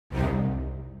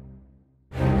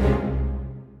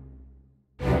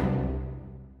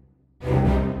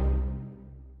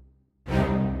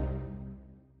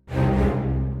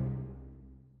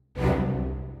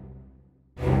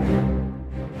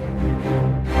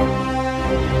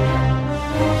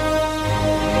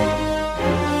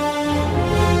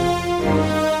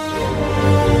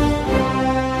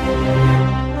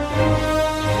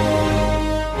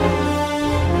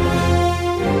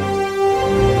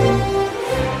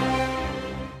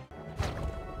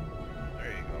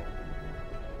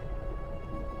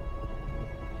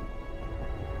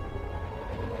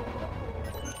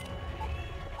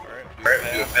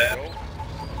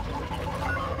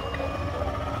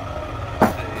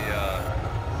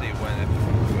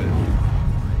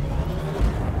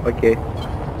Okay.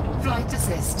 Flight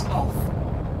assist off.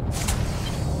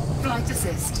 Flight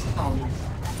assist on.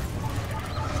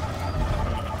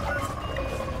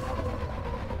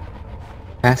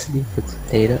 Capacity for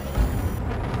data.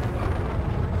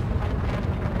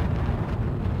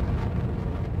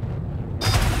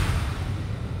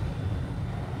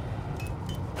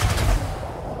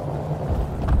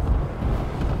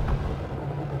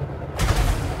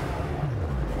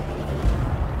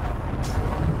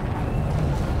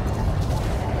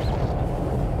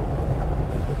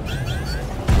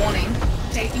 Warning,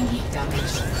 taking heat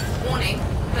damage. Warning,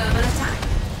 thermal attack.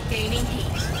 Gaining heat.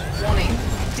 Warning,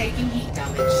 taking heat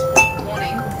damage.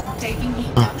 Warning, taking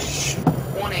heat damage.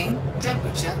 Warning,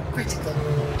 temperature critical.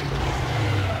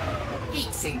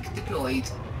 Heat sink deployed.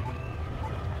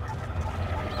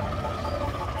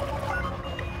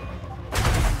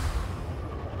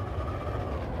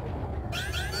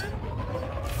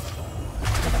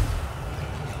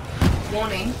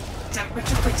 Warning,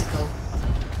 temperature critical.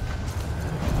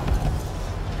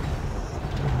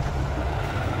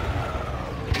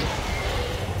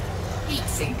 Heat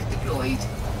sink deployed.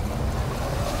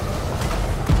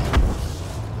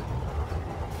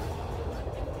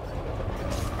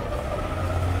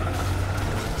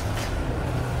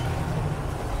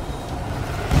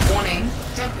 Warning,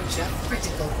 temperature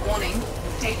critical. Warning,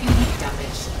 taking heat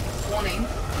damage. Warning,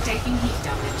 taking heat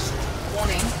damage.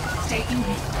 Warning, taking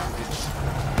heat damage.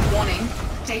 Warning,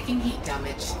 taking heat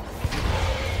damage.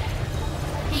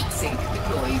 Heat sink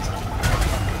deployed.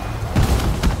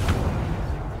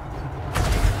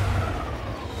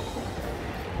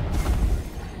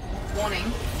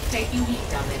 Warning, taking heat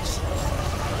damage.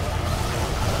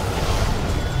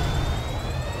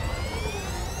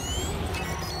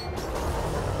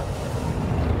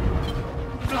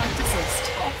 Flight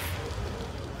assist off.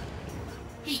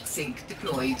 Heat sink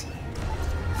deployed.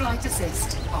 Flight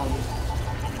assist on.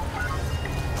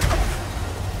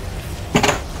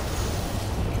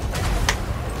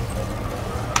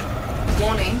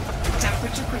 Warning,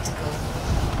 temperature critical.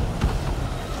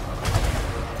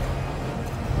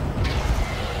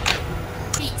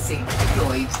 Heat sink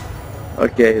deployed.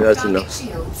 Okay, that's Target enough.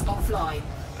 shields offline.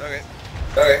 Okay.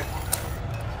 Okay.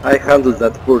 I handled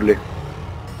that poorly.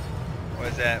 What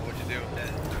is that? What'd you do?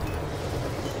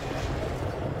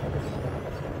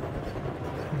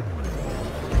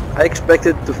 I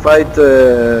expected to fight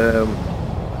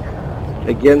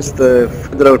against the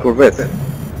Federal Corvette,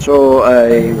 so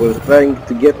I was trying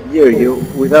to get near you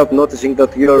without noticing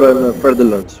that you're on a further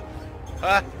launch.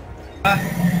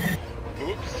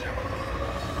 Oops.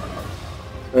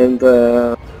 And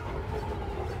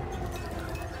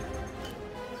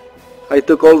I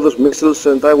took all those missiles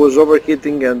and I was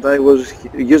overheating and I was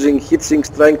using heat sinks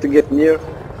trying to get near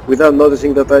without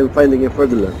noticing that I'm finding a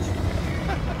further launch.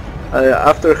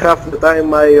 After half the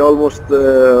time I almost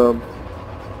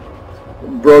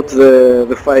brought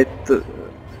the fight to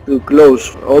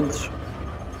close odds,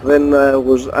 then I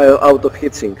was out of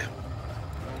heat sinks.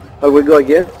 Shall we go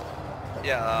again?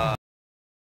 Yeah.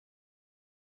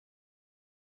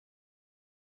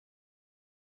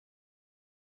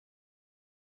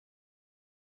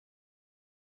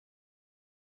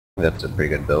 That's a pretty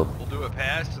good build. We'll do a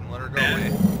pass and let her go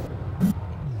away.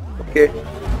 Okay.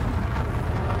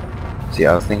 See,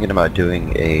 I was thinking about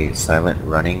doing a silent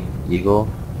running eagle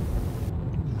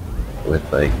with,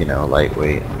 like, you know,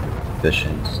 lightweight,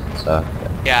 efficient stuff.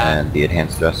 Yeah. And the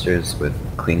enhanced thrusters with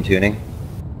clean tuning.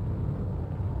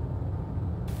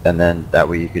 And then that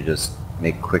way you could just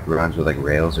make quick runs with, like,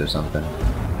 rails or something.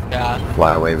 Yeah.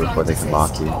 Fly away before they can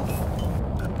lock you.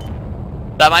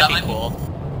 That might be cool.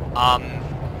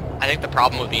 I think the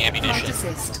problem would be Flight ammunition.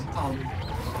 assist on.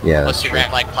 Yeah, Unless that's you true.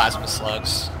 ran like plasma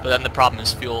slugs. But then the problem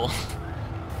is fuel.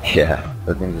 Yeah,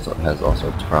 the thing has all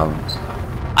sorts of problems.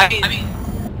 I mean,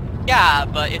 yeah,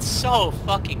 but it's so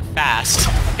fucking fast.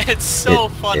 It's so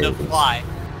fun to is. fly.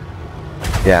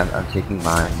 Yeah, I'm taking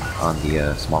mine on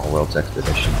the Small Worlds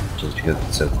expedition, just because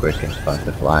it's so quick and fun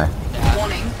to fly. Yeah.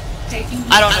 Warning, taking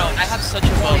heat I don't know, damage. I have such a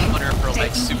bow Warning, hunter for like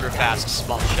taking super heat fast damage.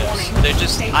 small ships. Warning, They're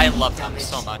just, taking I heat love them damage.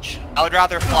 so much. I would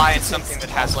rather fly in something that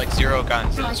has like 0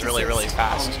 guns and is really, really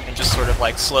fast, and just sort of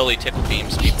like slowly tickle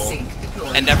beams people,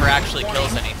 and never actually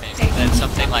kills anything, than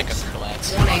something like a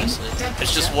freelance, honestly.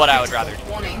 It's just what I would rather do.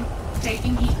 Warning,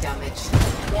 taking heat damage.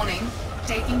 Warning,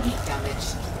 taking heat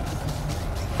damage.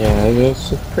 Yeah,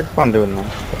 it's pretty fun doing that.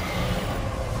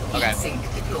 Okay. Heat sink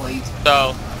deployed.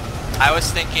 So, I was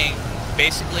thinking,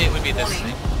 basically it would be this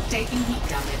Warning, thing. taking heat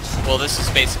damage. Well, this is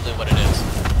basically what it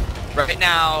is. Right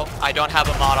now, I don't have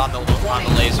a mod on the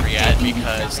laser yet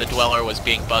because the Dweller was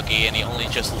being buggy and he only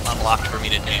just unlocked for me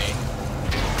today.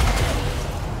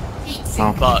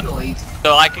 Heatsink But deployed.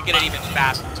 so I could get it even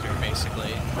faster,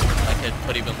 basically. I could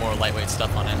put even more lightweight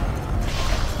stuff on it.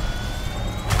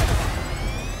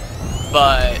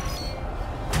 But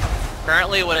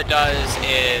currently, what it does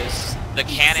is the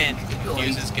cannon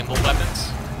uses gimbal weapons.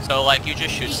 So like you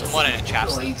just shoot someone and it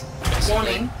chaps them. Basically.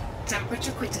 Warning,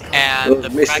 temperature critical. And the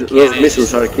frag Those cannon.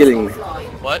 missiles are killing me.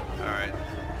 What? Alright.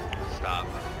 Stop.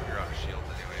 You're out of shields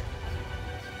anyway.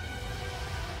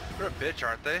 They're a bitch,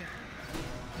 aren't they?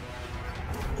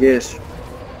 Yes.